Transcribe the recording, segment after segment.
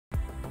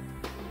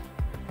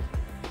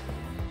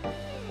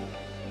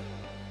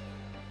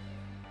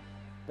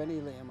Benny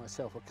Lee and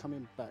myself were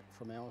coming back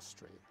from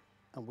Elstree,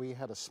 and we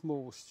had a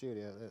small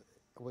studio that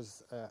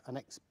was an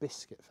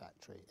ex-biscuit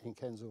factory in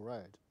Kensal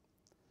Road.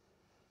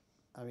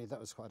 I mean, that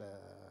was quite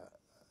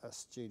a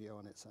studio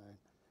on its own,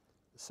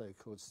 a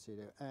so-called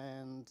studio.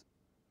 And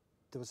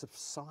there was a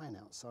sign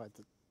outside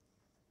that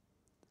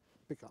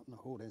big up in the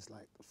hall, it's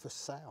like, for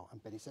sale.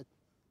 And Benny said,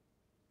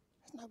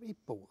 has nobody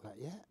bought that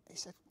yet? He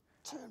said,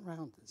 turn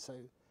round. So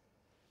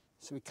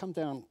we come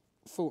down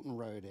Fulton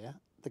Road here.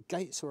 The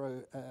gates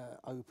were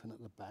open at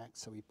the back,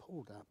 so we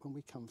pulled up and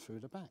we come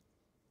through the back.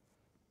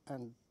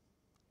 And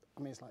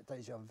I mean, it's like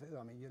deja vu.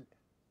 I mean,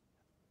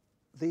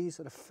 these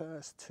are the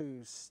first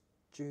two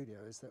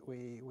studios that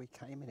we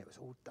came in. It was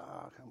all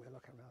dark, and we were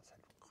looking around and said,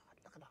 God,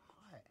 look at the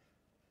height.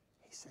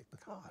 He said,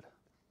 God,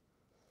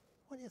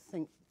 what do you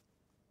think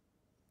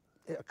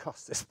it'll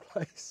cost this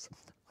place?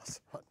 I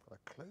said, I've got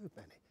a clue,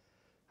 Benny.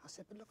 I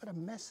said, but look at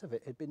the mess of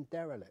it. It'd been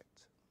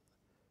derelict.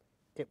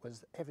 It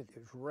was everything. It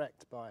was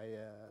wrecked by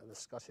the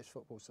Scottish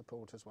football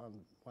supporters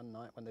one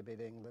night when they beat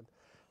England,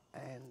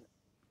 and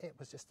it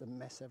was just a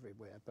mess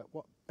everywhere. But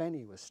what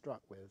Benny was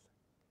struck with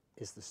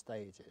is the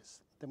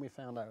stages. Then we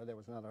found out there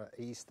was another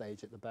E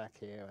stage at the back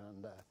here,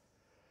 and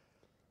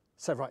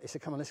so right, he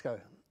said, come on, let's go.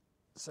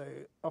 So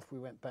off we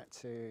went back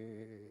to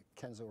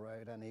Kensal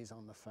Road, and he's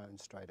on the phone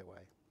straight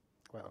away.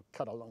 Well,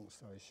 cut a long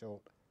story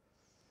short,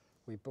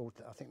 we bought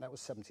it, I think that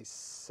was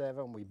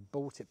 77, we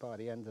bought it by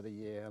the end of the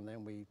year, and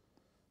then we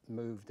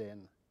moved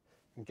in.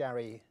 And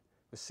Gary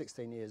was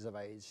 16 years of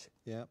age.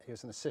 Yeah. He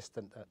was an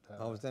assistant at...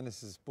 I was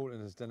brought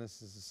in as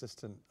Dennis's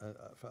assistant at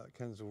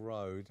Kensal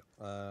Road,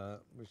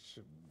 which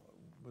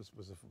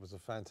was a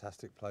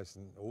fantastic place,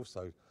 and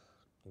also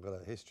got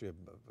a history of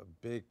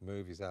big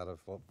movies out of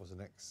what was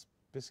an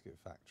ex-biscuit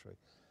factory.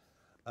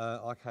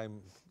 I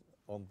came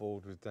on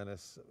board with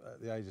Dennis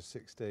at the age of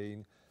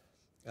 16,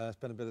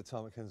 spent a bit of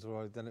time at Kensal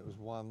Road. Then it was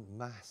one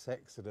mass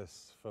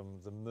exodus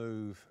from the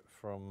move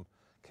from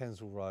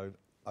Kensal Road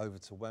over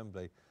to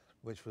Wembley,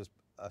 which was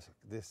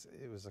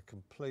it was a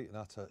complete and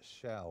utter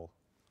shell.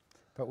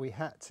 But we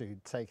had to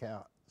take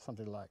out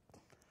something like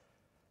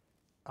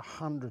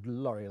 100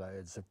 lorry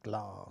loads of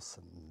glass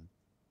and,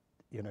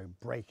 you know,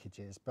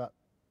 breakages. But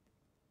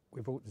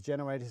we brought the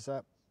generators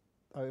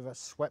over,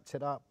 swept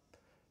it up.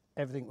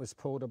 Everything was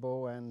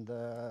portable, and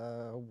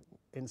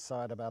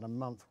inside about a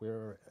month we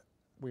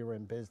were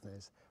in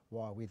business,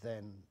 while we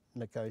then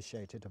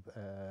negotiated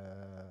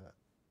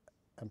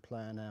and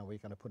planned how we're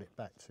going to put it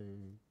back to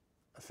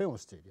a film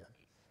studio,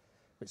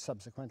 which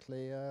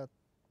subsequently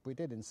we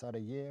did. Inside a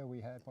year we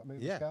had what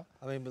movie? Yeah,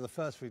 I mean, but the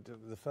first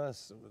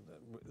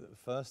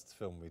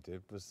film we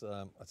did was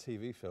a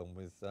TV film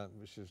with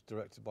which was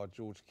directed by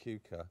George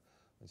Cukor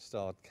and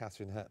starred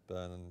Catherine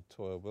Hepburn and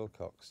Toyah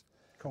Willcox.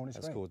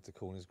 It's called The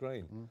Corners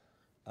Green.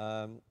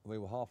 We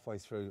were halfway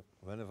through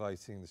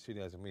renovating the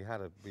studios, and we'd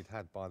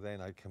had by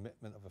then a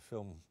commitment of a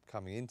film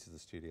coming into the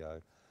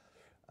studio,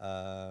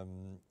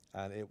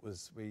 and it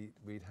was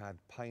we'd had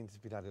painters,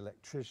 we'd had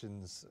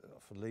electricians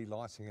for Lee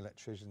lighting,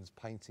 electricians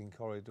painting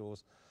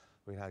corridors.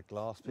 We had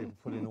glass people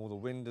putting all the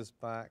windows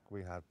back.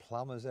 We had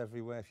plumbers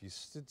everywhere. If you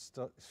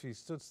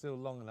stood still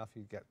long enough,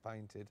 you'd get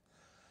painted.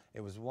 It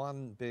was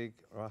one big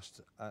rush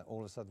all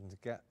of a sudden to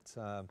get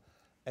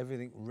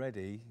everything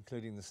ready,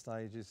 including the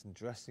stages and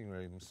dressing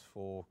rooms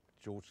for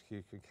George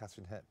Cukor and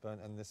Catherine Hepburn,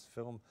 and this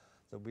film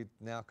that we'd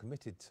now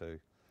committed to.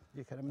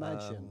 You can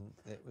imagine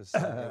it was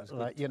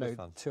like, you know,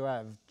 to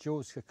have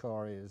George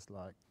Cukor is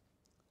like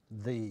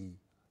the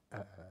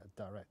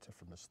director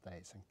from the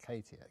States, and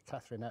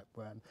Catherine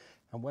Hepburn.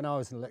 And when I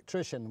was an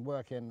electrician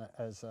working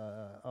as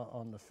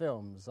on the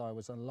films, I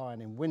was on line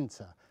in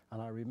winter,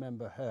 and I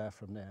remember her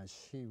from there.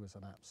 She was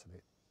an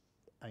absolute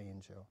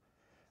angel.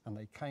 And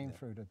they came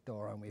through the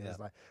door, and we was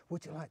like,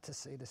 would you like to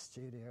see the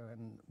studio?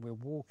 And we're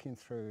walking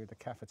through the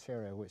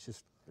cafeteria, which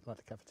is like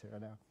the cafeteria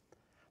now.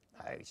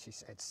 No, she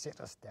said,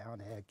 sit us down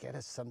here, get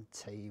us some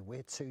tea.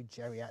 We're two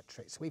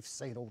geriatrics. We've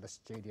seen all the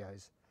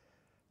studios.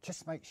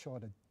 Just make sure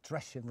the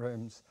dressing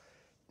room's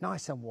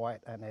nice and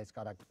white, and there's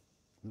got a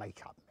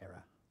makeup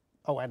mirror.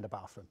 Oh, and a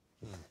bathroom.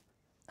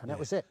 And that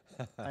was it.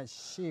 And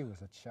she was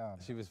a charm.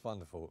 She was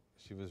wonderful.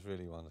 She was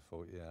really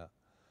wonderful, yeah.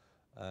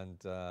 And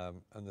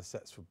the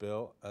sets were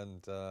built,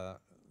 and the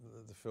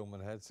film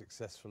went ahead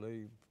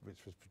successfully,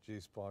 which was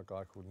produced by a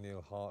guy called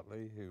Neil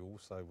Hartley, who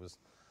also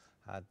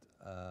had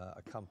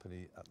a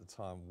company at the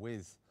time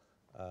with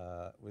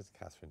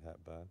Catherine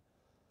Hepburn.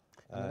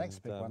 And the next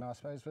big one, I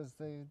suppose, was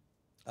the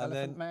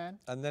Elephant Man.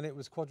 And then it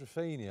was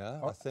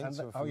Quadrophenia, I think.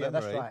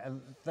 That's right.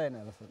 And then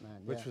Elephant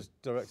Man, which was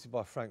directed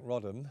by Frank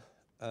Rodham.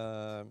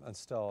 And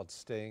starred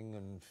Sting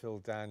and Phil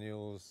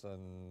Daniels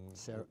and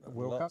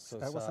Wilcox.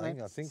 I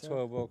think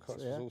Toyah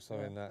Willcox was also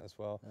in that as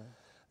well. Yeah.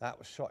 That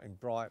was shot in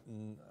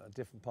Brighton,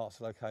 different parts of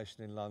the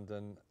location in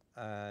London,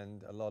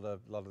 and a lot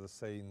of the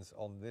scenes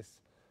on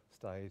this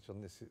stage.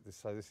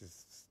 So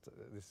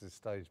this is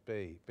stage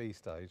B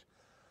stage.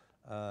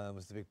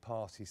 Was the big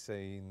party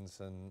scenes,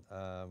 and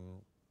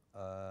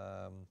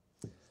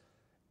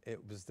it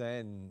was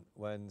then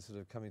when sort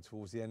of coming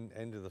towards the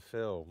end of the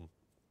film.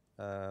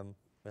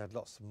 We had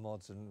lots of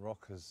mods and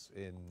rockers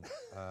in,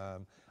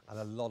 and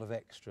a lot of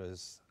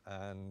extras,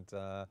 and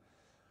there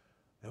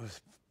was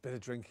a bit of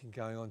drinking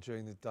going on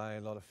during the day,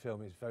 a lot of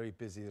filming. It was very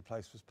busy, the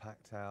place was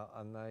packed out,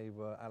 and they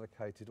were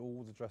allocated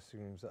all the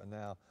dressing rooms that are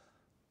now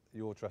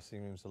your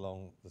dressing rooms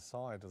along the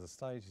side of the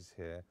stages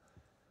here.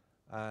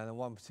 And on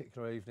one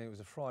particular evening, it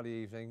was a Friday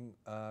evening,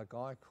 a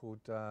guy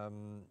called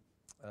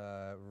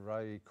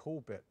Ray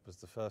Corbett was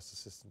the first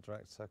assistant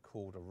director,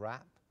 called a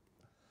rap,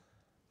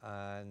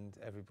 and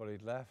everybody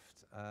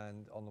left,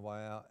 and on the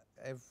way out,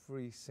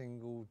 every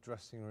single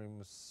dressing room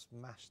was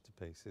smashed to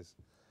pieces.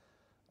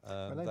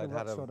 They'd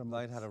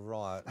had a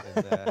riot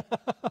in there.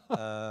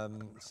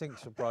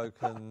 Sinks were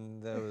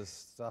broken. There was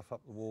stuff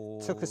up the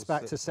walls. Took us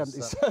back to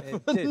 '77.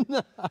 It did.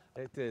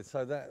 It did.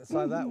 So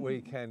that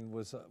weekend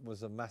was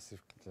a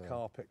massive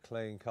carpet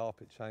clean,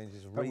 carpet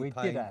changes, but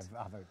repaint.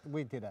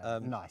 we did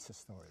have nicer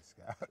stories.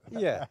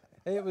 Yeah,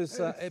 it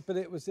was. But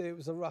it was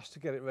a rush to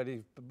get it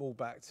ready, all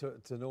back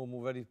to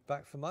normal, ready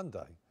back for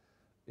Monday.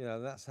 You know,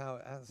 that's how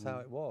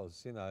it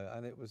was. You know,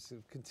 and it was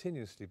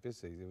continuously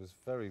busy. There was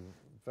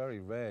very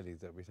rarely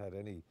that we'd had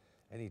any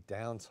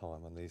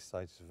downtime on these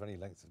stages of any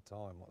length of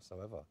time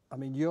whatsoever. I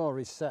mean, your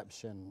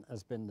reception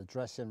has been the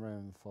dressing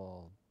room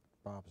for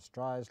Barbra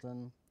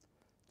Streisand,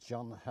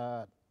 John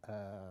Hurt,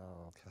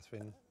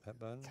 Catherine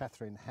Hepburn.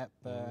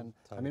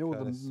 Tony I mean, all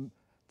Curtis.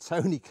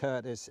 Tony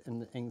Curtis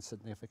in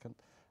Insignificant,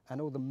 and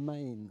all the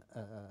main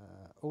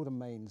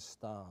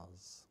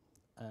stars.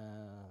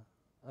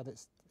 And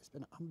it's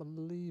been an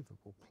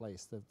unbelievable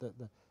place.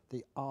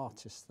 The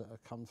artists that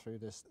have come through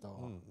this door,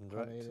 and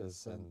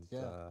directors,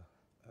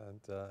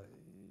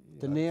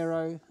 De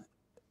Niro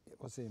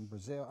was in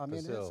Brazil. I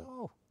mean,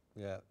 Brazil.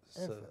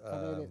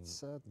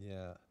 it's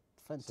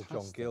fantastic. So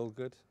John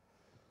Gielgud,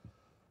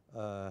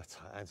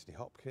 Anthony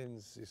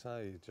Hopkins, you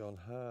say, John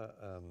Hurt,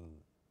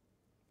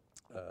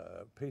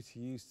 Peter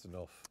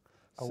Ustinov,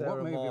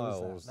 Sarah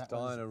Miles,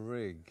 Diana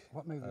Rigg.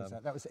 What movie was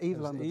that? That was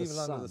Evil Under the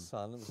Sun. Evil Under the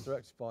Sun. It was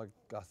directed by,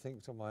 I think,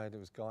 off the top of my head, it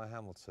was Guy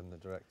Hamilton that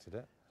directed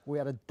it. We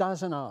had a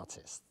dozen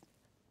artists.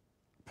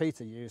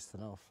 Peter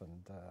Ustinov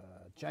and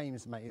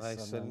James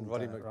Mason and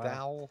Roddy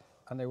McDowall. Right.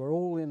 And they were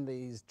all in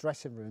these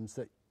dressing rooms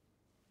that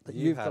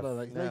you've got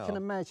to... They can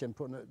imagine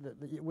putting...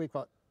 We've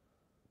got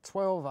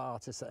 12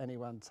 artists at any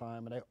one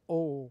time, and they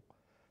all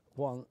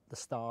want the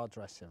star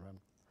dressing room.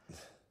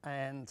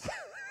 And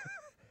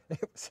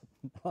it was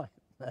a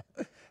nightmare.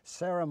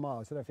 Sarah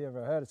Miles, I don't know if you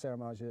ever heard of Sarah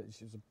Miles.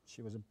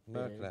 She was a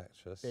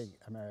big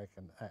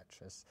American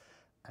actress,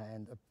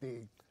 and a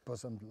big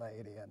bosomed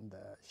lady, and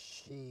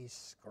she's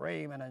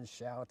screaming and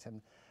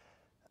shouting.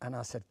 And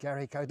I said,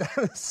 Gary, go down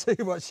and see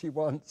what she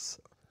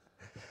wants.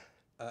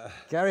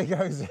 Gary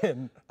goes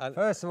in.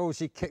 First of all,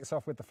 she kicks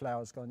off with the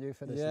flowers. Go on, you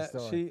finish the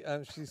story.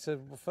 She said,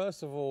 well,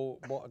 first of all,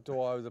 what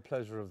do I owe the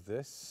pleasure of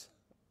this?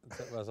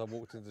 As I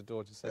walked into the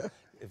door, she said,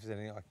 if there's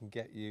anything I can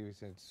get you,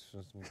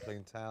 some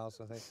clean towels,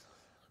 I think.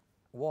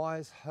 Why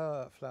is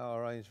her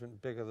flower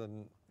arrangement bigger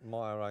than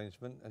my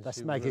arrangement? And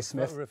that's Maggie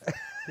Smith.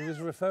 He was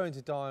referring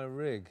to Diana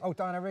Rigg. Oh,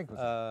 Diana Rigg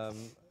was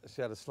it?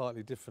 She had a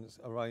slightly different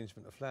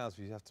arrangement of flowers.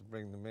 You have to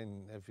bring them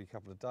in every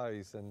couple of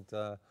days, and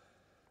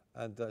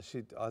I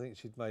think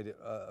she'd made it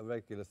a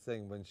regular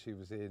thing when she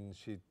was in.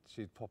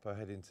 She'd pop her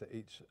head into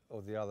each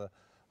or the other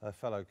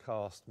fellow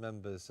cast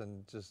members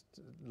and just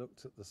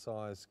looked at the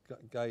size,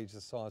 gauge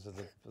the size of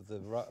the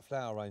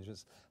flower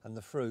arrangements and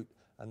the fruit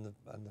and the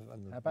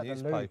How about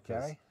newspapers. The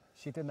loo, Gary?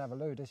 She didn't have a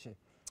loo, did she?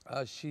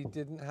 She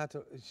didn't have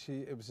to.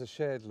 It was a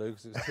shared loo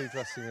because it was two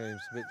dressing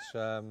rooms, which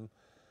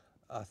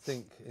I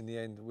think in the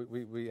end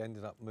we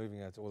ended up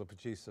moving out, or the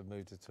producer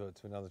moved her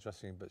to another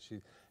dressing room. But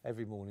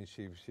every morning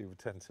she would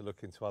tend to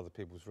look into other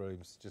people's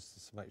rooms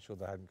just to make sure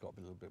they hadn't got a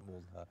little bit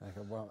more than her.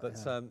 Okay, well, but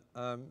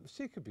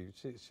she could be.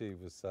 She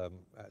was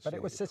actually. But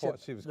it was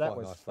she was quite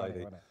a nice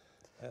lady. Wasn't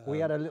it? We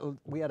had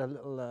a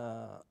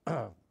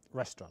little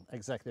restaurant,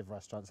 executive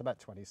restaurant. It's about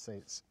 20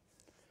 seats,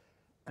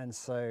 and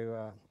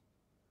so.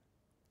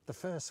 The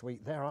first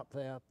week, they're up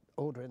there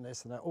ordering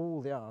this and that,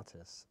 all the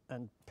artists.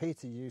 And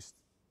Peter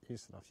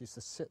Ustinov used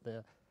to sit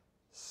there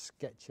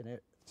sketching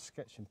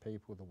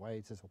people, the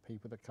waiters or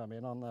people that come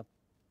in on the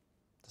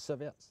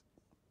serviettes.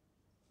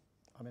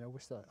 I mean,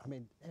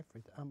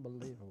 everything,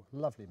 unbelievable,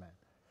 lovely man.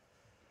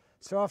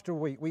 So after a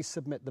week, we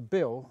submit the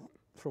bill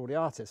for all the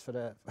artists for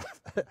their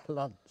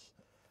lunch.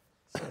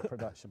 So the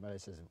production manager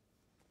says,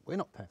 we're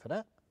not paying for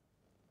that.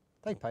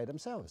 They pay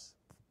themselves.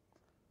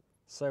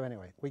 So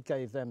anyway, we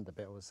gave them the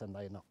bills and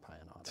they're not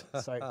paying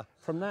either. So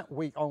from that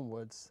week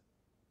onwards,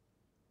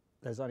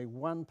 there's only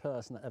one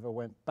person that ever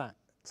went back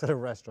to the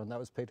restaurant. That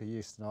was Peter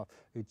Ustinov,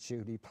 who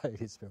duly paid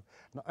his bill.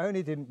 Not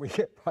only didn't we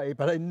get paid,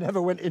 but they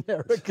never went in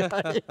there again.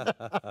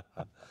 But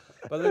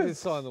they did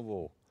sign the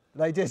wall.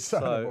 They did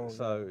sign the wall.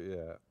 So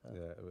yeah,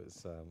 it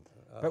was.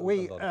 But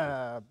we,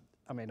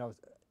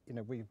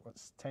 we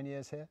what's 10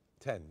 years here?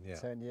 10, yeah.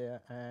 10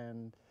 years,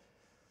 and.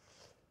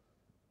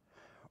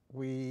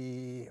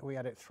 We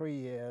had it 3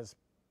 years.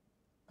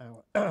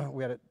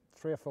 We had it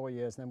 3 or 4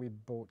 years, and then we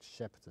bought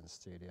Shepperton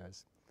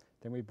Studios.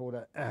 Then we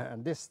bought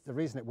and the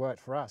reason it worked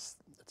for us,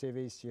 the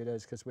TV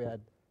studios, because we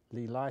had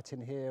Lee lighting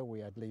here, we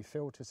had Lee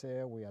filters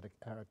here, we had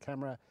a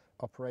camera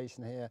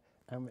operation here,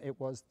 and it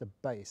was the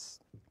base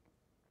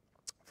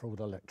for all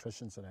the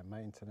electricians and their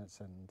maintenance.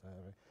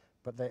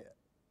 But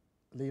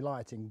Lee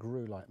Lighting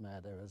grew like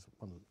mad. There was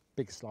one of the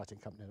biggest lighting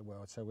company in the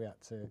world, so we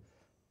had to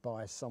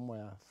buy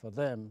somewhere for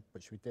them,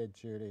 which we did,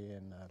 Julie,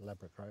 in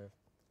Ladbroke Grove.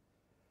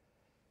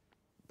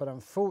 But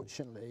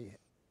unfortunately,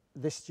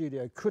 this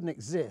studio couldn't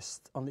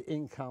exist on the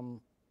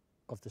income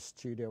of the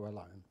studio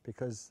alone,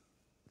 because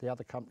the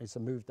other companies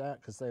had moved out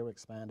because they were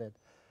expanded.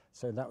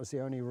 So that was the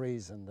only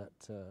reason that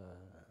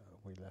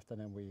we left. And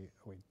then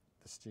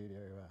the studio,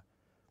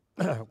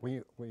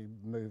 we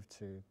moved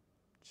to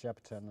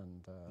Shepperton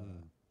and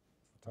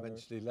We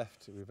eventually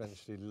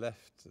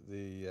left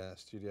the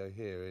studio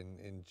here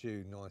in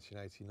June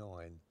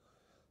 1989.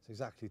 It's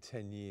exactly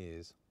 10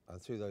 years, and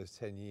through those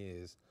 10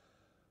 years,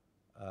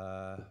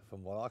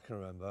 from what I can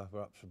remember,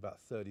 we're up to about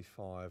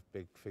 35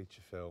 big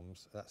feature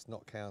films. That's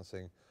not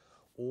counting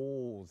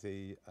all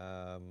the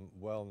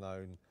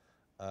well-known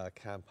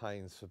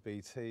campaigns for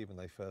BT when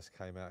they first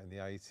came out in the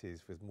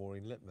 80s with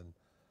Maureen Lipman.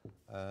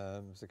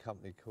 There's a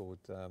company called,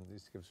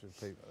 used to give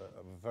us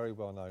a very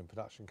well-known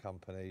production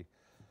company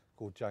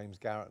called James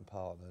Garrett and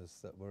Partners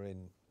that were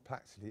in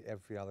practically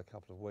every other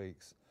couple of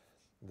weeks.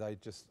 They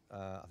just,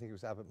 I think it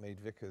was Abbott Mead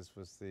Vickers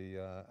was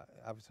the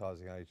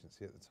advertising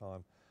agency at the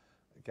time.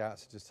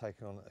 Garrett's had just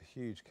taken on a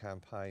huge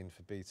campaign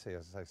for BT,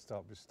 as I say,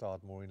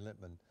 starred Maureen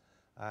Lipman.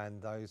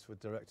 And those were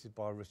directed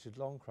by Richard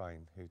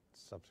Longcrane, who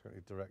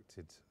subsequently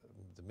directed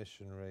The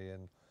Missionary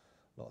and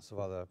lots of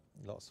other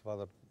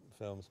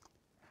films.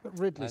 But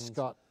Ridley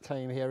Scott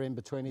came here in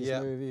between his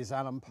movies.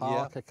 Alan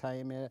Parker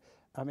came here.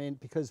 I mean,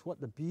 because what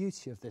the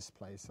beauty of this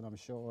place, and I'm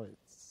sure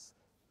it's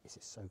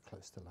so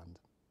close to London,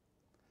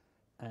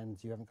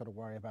 and you haven't got to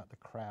worry about the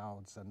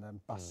crowds and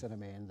them bussing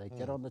them in. They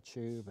get on the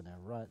tube and they're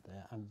right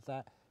there, and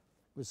that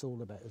was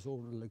all about. It was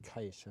all the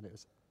location. It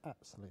was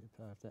absolutely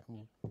perfect.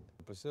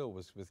 Brazil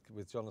was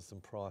with Jonathan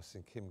Pryce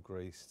and Kim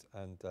Greist,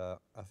 and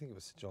I think it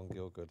was Sir John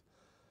Gielgud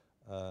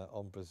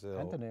on Brazil.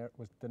 And De Niro,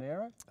 was De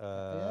Niro?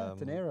 Yeah,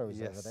 De Niro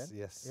was over then.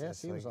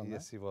 Yes, he was on there.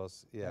 Yes, he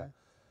was. Yeah.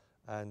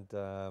 And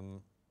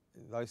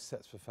those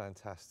sets were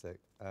fantastic,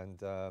 and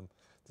the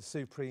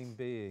supreme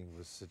being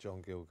was Sir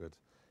John Gielgud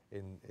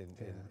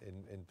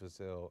in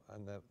Brazil,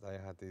 and they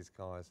had these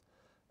guys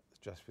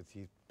dressed with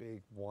these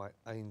big white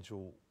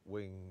angel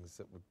wings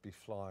that would be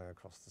flying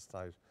across the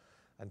stage.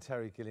 And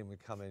Terry Gilliam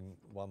would come in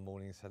one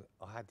morning and said,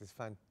 I had this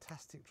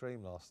fantastic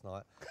dream last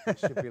night. It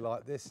should be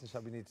like this, and so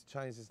we need to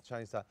change this and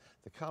change that.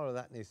 The colour of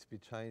that needs to be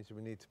changed, and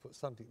we need to put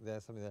something there,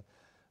 something there.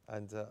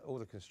 And all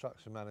the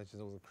construction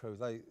managers, all the crew,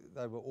 they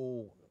were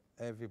all,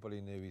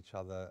 everybody knew each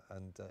other,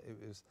 and it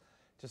was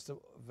just a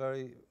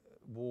very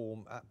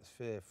warm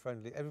atmosphere,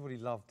 friendly. Everybody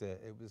loved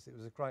it. It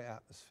was a great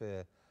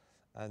atmosphere.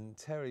 And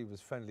Terry was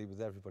friendly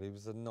with everybody. He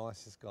was the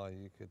nicest guy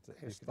you could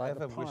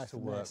ever wish to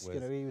work with. You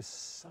know, he was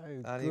so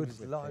good. And he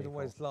was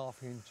always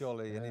laughing and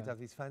jolly, and he'd have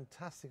these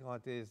fantastic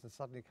ideas. And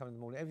suddenly, come in the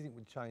morning, everything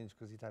would change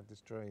because he'd have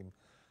this dream,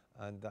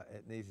 and that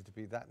it needed to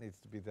be, that needs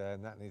to be there,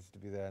 and that needs to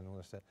be there, and all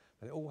this stuff.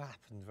 And it all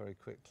happened very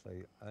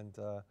quickly, and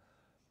you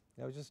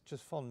know,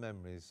 just fond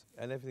memories.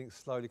 And everything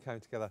slowly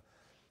came together,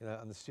 you know.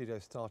 And the studio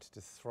started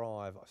to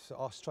thrive.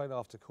 So straight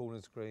after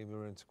Corners Green, we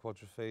were into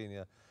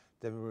Quadrophenia.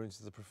 Then we were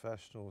into The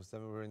Professionals,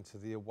 then we were into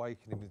The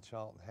Awakening with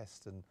Charlton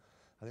Heston,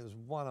 and it was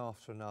one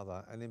after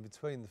another. And in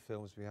between the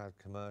films, we had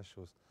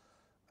commercials.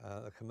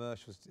 The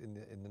commercials in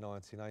the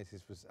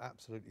 1980s was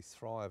absolutely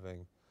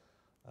thriving.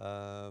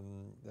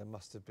 There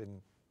must have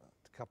been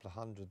a couple of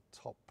hundred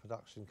top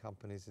production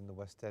companies in the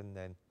West End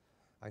then,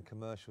 and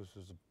commercials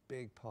was a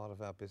big part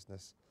of our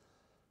business.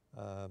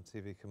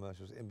 TV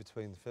commercials in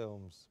between the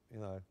films, you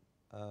know.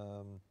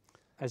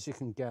 As you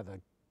can gather,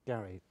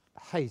 Gary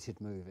hated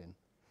moving.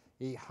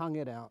 He hung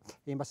it out.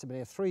 He must have been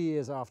here 3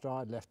 years after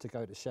I'd left to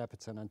go to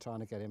Shepperton and trying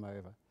to get him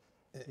over.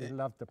 You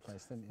loved the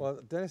place, didn't you? Well,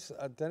 Dennis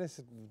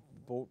had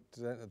bought,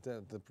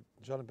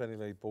 John and Benny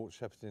Lee bought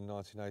Shepperton in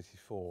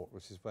 1984,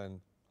 which is when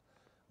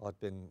I'd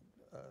been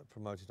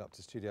promoted up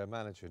to studio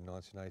manager in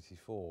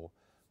 1984.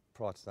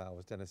 Prior to that, I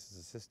was Dennis's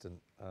assistant.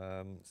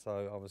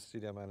 So I was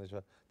studio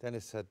manager.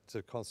 Dennis had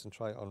to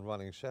concentrate on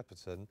running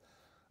Shepperton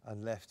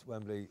and left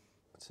Wembley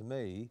to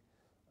me,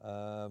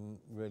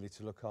 really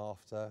to look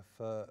after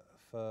for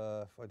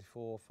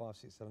 84, 5,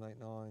 6, 7, 8,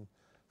 9,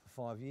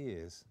 for 5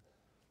 years.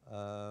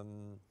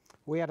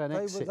 We had an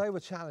exit. They were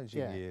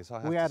challenging years, I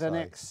have to say. We had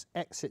an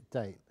exit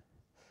date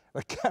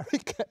where Gary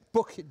kept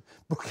booking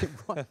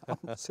right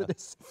up to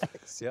this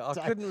exit I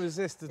date. couldn't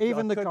resist it.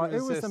 Even the guy,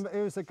 it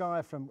was the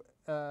guy from,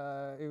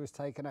 who was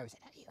taken over. He said,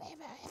 are you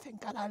ever effing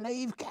gonna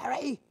leave,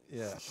 Gary?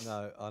 Yeah,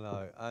 no, I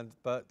know.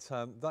 But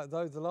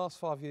though the last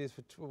 5 years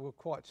were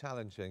quite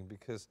challenging,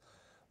 because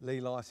Lee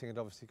Lighting had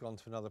obviously gone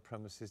to another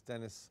premises.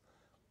 Dennis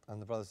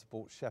and the brothers had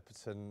bought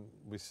Shepperton.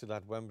 We still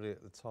had Wembley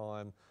at the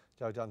time.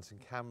 Joe Dunton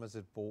Cameras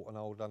had bought an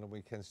old London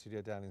Weekend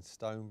studio down in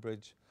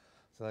Stonebridge.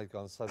 So they'd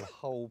gone, so the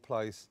whole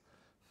place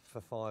for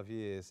 5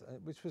 years,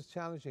 which was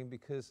challenging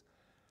because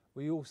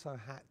we also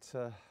had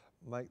to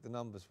make the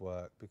numbers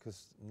work,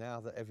 because now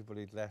that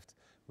everybody'd left,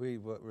 we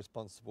were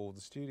responsible,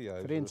 the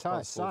studios for the were entire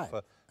responsible site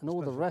for, and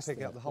all the rest of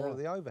picking up it, the whole of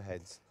the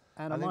overheads.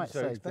 And I it might was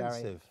very say,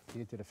 expensive. Gary,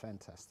 you did a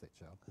fantastic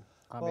job.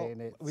 I Well,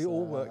 mean, it's, we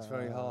all worked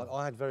very hard.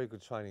 I had very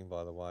good training,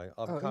 by the way.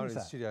 I'm currently the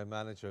that? studio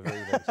manager of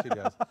Evex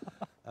Studios.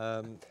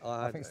 I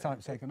think it's time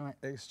to say goodnight.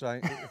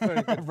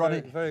 Very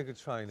good, very good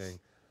training.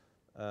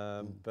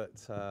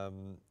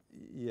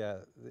 Yeah,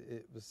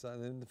 it was.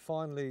 And then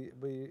finally, it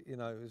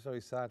was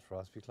very sad for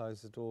us. We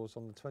closed the doors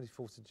on the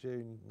 24th of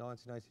June,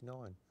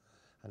 1989,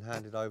 and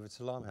handed over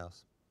to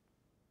Limehouse.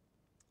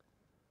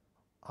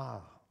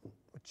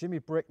 Jimmy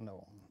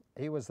Bricknell.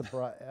 He was the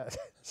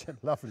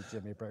lovely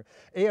Jimmy Bricknell.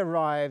 He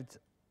arrived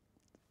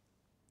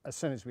as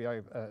soon as we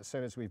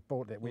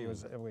bought it. We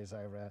was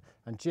over,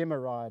 and Jim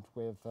arrived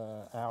with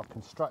our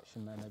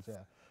construction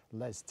manager,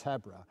 Les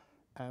Tabra.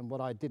 And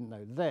what I didn't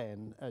know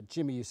then,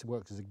 Jimmy used to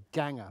work as a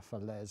ganger for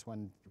Les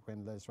when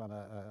Les ran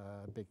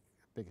a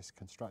biggest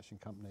construction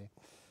company.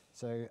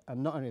 So,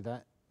 and not only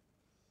that,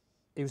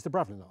 he was the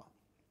brother-in-law,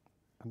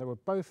 and they were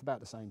both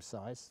about the same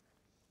size.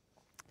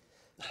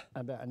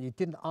 And you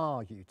didn't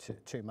argue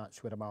too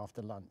much with him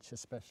after lunch,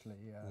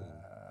 especially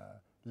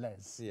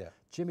Les. Yeah.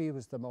 Jimmy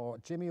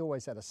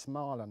always had a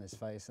smile on his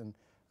face, and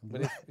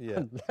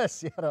yeah.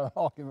 unless he had an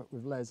argument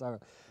with Les,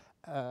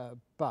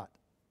 but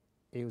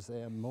he was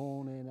there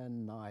morning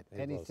and night,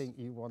 anything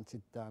you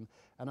wanted done.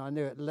 And I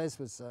knew it. Les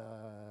was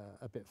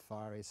a bit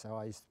fiery,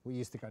 so we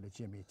used to go to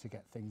Jimmy to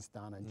get things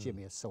done, and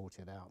Jimmy had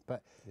sorted out.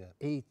 But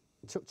he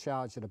took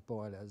charge of the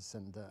boilers,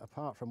 and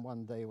apart from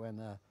one day when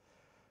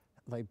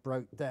they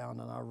broke down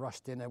and I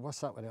rushed in there,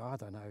 what's up with it? I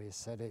don't know, he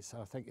said,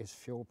 I think his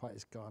fuel pipe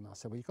is gone. I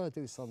said, well, you've got to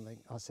do something.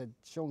 I said,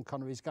 Sean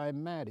Connery's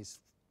going mad. He's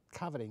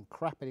covered in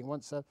crap and he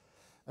wants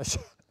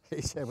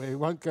he said, well, he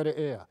won't get it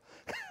here.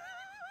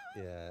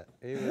 Yeah,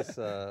 he was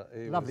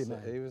lovely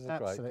man. He was a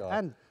Absolutely. great guy.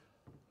 And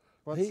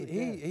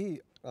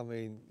I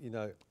mean,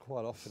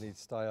 quite often he'd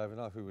stay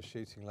overnight. If we were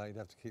shooting late, he'd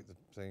have to keep the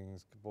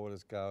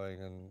boilers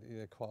going,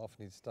 and quite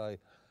often he'd stay,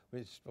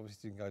 which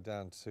obviously didn't go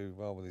down too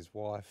well with his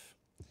wife.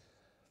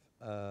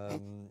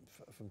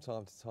 From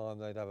time to time,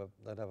 they'd have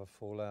a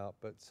fallout,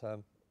 but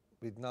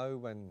we'd know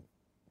when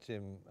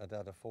Jim had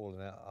a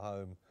falling out at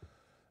home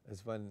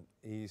is when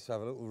he used to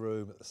have a little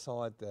room at the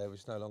side there,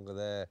 which is no longer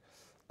there.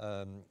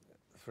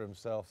 For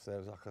himself, there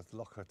was like a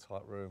locker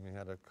type room. He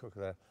had a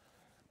cooker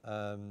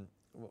there.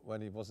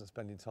 When he wasn't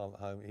spending time at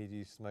home, he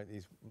used to make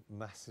these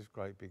massive,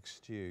 great big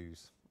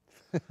stews.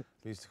 We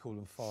used to call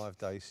them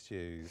 5-day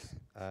stews.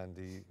 And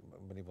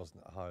when he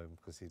wasn't at home,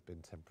 because he'd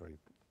been temporarily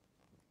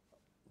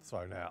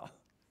thrown out,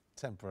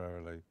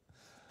 temporarily.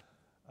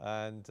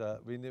 And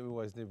we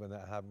always knew when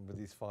that happened with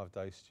these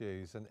 5-day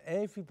stews. And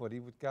everybody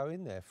would go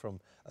in there, from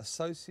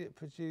associate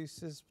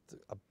producers,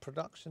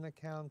 production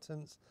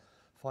accountants,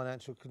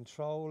 financial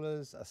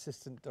controllers,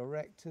 assistant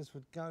directors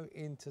would go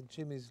into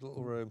Jimmy's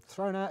little room.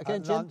 Thrown out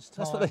again, Jim?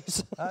 That's what it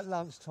is. At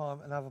lunchtime,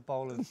 and have a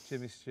bowl of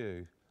Jimmy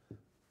stew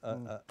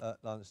at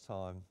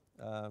lunchtime.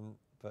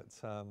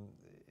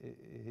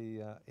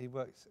 He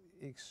worked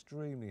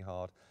extremely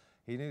hard.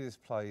 He knew this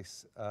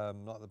place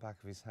like the back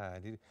of his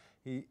hand.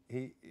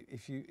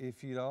 If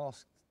you'd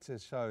asked to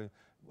show,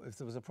 if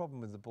there was a problem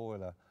with the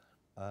boiler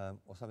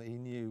or something, he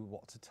knew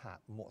what to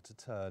tap and what to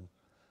turn.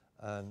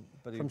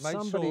 But he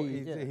made sure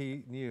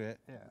he knew it,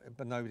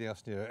 but nobody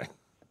else knew it.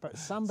 But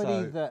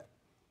somebody that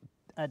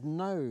had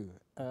no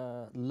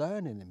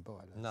learning in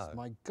boilers. No.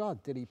 My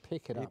God, did he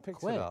pick it up quick?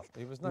 He picked it up.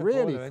 He was no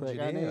really boiler quick,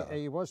 engineer. and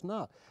he was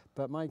not.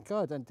 But my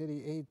God, and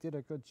he did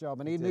a good job.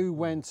 And he knew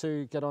when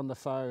to get on the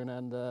phone,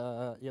 and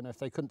if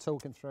they couldn't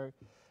talk him through,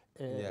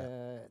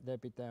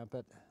 they'd be down.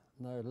 But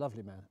no,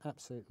 lovely man,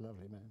 absolute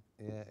lovely man.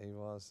 Yeah, he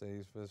was.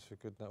 He was for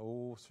good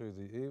all through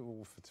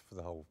for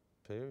the whole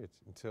period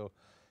until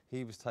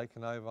he was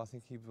taken over. I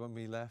think when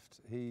we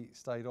left, he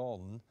stayed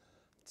on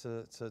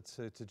to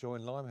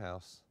join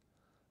Limehouse,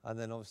 and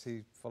then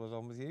obviously followed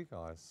on with you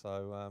guys.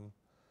 So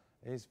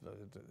he's.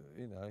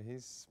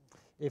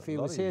 If he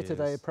was here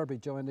today, he'd probably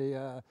join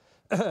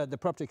the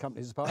property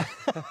companies as part.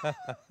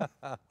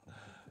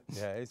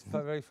 Yeah, it's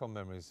very fond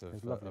memories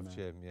of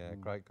Jim. Yeah,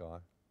 great guy.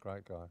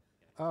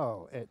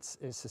 Oh, it's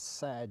a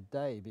sad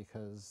day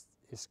because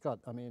it's got.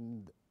 I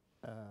mean,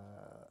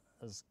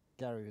 as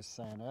Gary was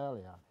saying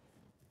earlier,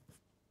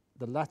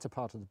 the latter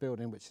part of the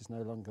building, which is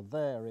no longer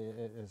there,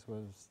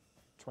 was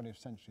 20th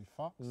Century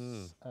Fox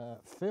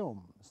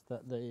films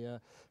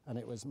and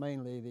it was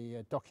mainly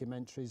the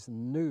documentaries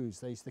and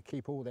news. They used to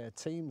keep all their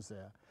teams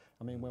there.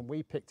 I mean, when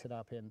we picked it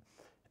up in,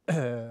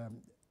 the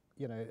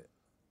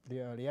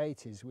early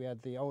 80s, we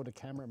had the older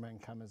cameraman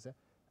come as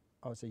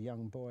I was a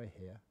young boy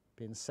here,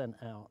 being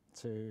sent out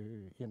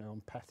to,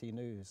 on Patty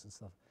News and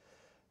stuff.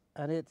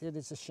 And it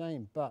is a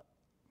shame, but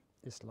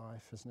it's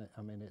life, isn't it?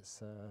 I mean,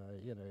 it's,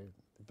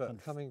 But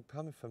coming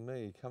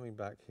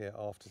back here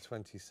after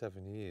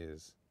 27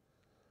 years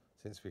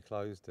since we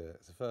closed it,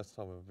 it's the first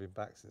time I've been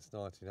back since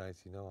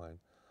 1989.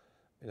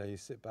 You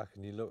sit back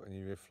and you look and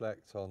you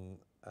reflect on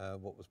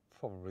what was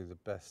probably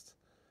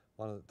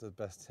one of the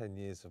best 10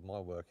 years of my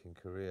working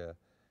career.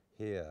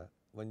 here,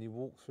 when you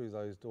walk through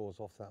those doors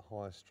off that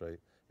high street,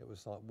 it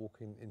was like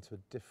walking into a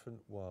different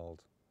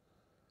world.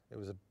 It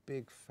was a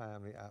big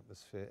family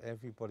atmosphere.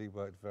 Everybody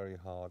worked very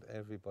hard.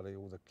 Everybody,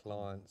 all the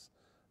clients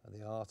and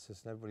the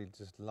artists, and everybody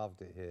just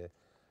loved it here.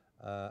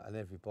 And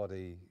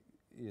everybody,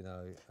 you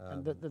know.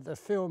 And the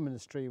film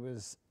industry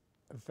was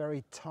a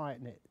very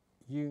tight-knit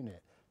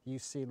unit. You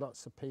see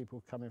lots of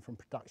people coming from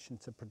production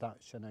to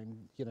production,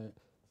 and you know,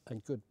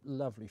 and good,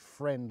 lovely,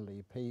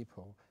 friendly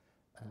people.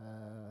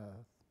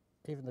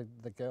 Even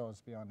the girls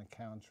behind the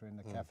counter in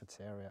the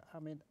cafeteria. I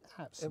mean,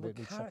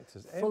 absolutely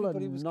characters. Full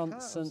Everybody of was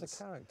nonsense. Was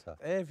a character.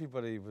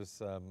 Everybody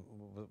was a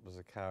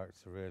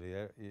character, really.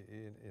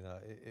 You know,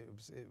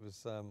 it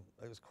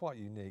was quite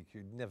unique.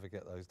 You'd never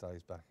get those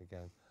days back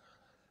again.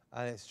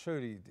 And it's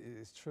truly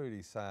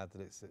sad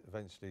that it's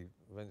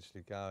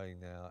eventually going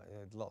now.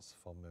 Lots of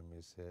fond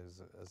memories here,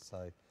 as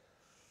I say.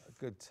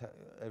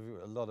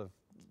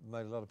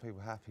 Made a lot of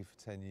people happy for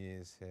 10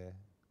 years here,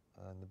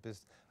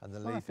 and the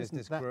Lee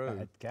business grew.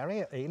 Bad,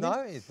 Gary, at Ealing?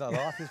 No, it's not.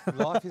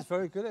 Life is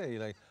very good at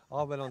Ealing.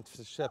 I went on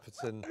to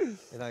Shepperton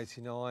in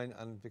 '89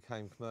 and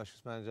became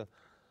commercials manager,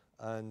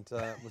 and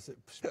was at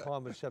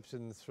Pinewood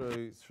Shepperton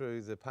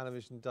through the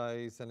Panavision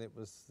days. Then it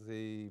was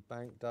the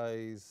Bank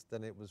days.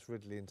 Then it was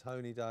Ridley and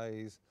Tony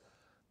days,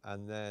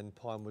 and then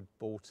Pinewood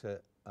bought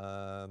it,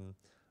 and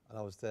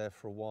I was there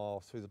for a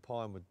while through the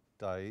Pinewood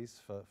days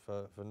for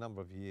a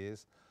number of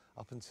years,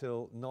 up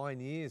until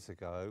 9 years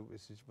ago,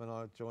 which is when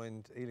I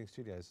joined Ealing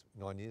Studios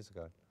 9 years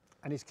ago.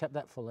 And he's kept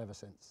that full ever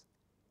since.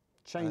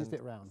 Changed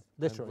it round,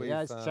 literally.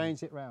 Yeah, it's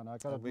changed it round. I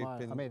got to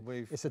admire. I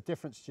mean, it's a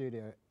different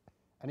studio,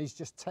 and he's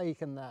just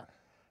taken that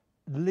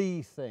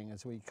Lee thing,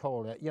 as we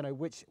call it, you know,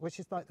 which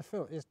is like the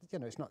film. You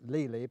know, it's not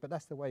Lee, but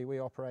that's the way we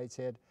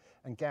operated.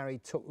 And Gary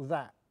took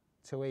that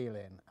to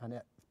Ealing, and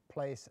the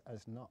place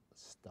has not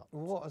stopped.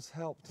 What has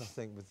helped, I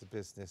think, with the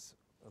business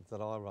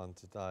that I run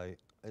today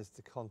is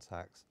the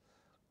contacts.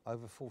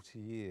 Over 40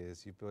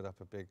 years, you build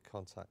up a big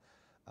contact.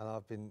 And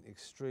I've been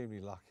extremely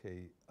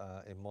lucky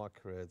in my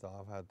career that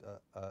I've had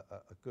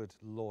a good,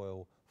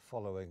 loyal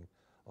following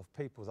of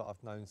people that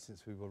I've known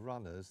since we were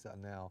runners that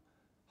are now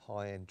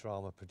high-end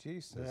drama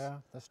producers. Yeah,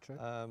 that's true.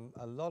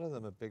 A lot of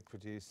them are big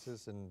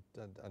producers and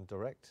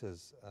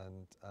directors,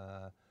 and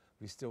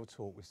we still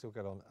talk, we still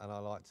get on. And I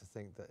like to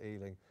think that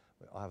Ealing,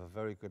 I have a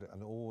very good,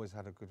 and always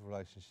had a good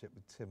relationship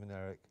with Tim and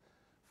Eric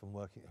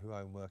who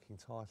own Working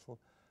Title.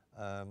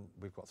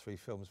 We've got 3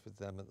 films with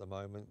them at the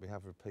moment. We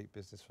have repeat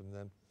business from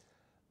them.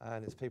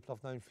 And it's people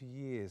I've known for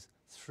years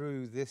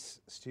through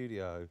this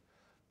studio,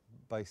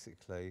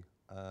 basically.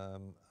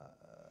 And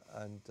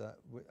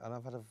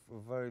I've had a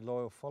very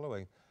loyal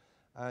following.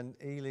 And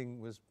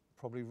Ealing was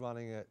probably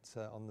running it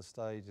on the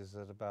stages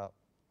at about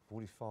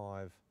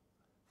 45%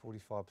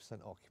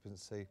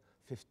 occupancy,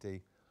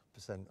 50%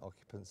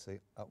 occupancy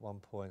at one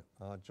point.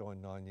 I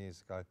joined 9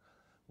 years ago.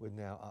 We're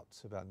now up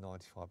to about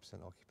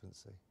 95%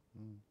 occupancy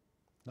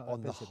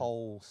on the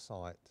whole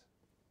site.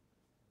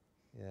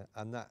 Yeah,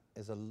 and that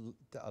is a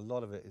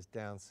lot of it is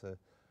down to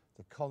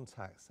the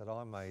contacts that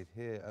I made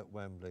here at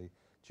Wembley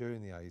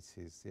during the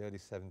 80s, the early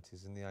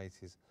 70s and the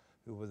 80s,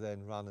 who were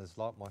then runners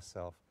like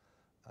myself,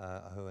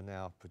 who are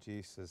now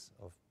producers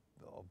of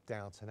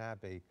Downton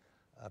Abbey,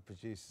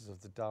 producers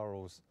of the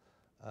Durrells,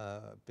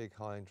 big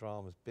high-end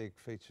dramas, big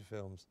feature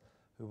films,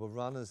 who were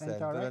runners then,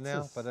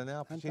 but are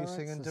now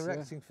producing and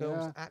directing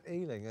films at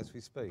Ealing as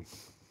we speak.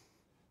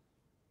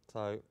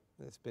 So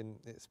it's been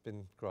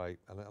great,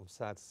 and I'm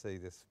sad to see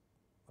this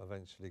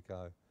eventually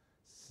go.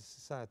 It's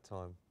a sad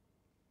time.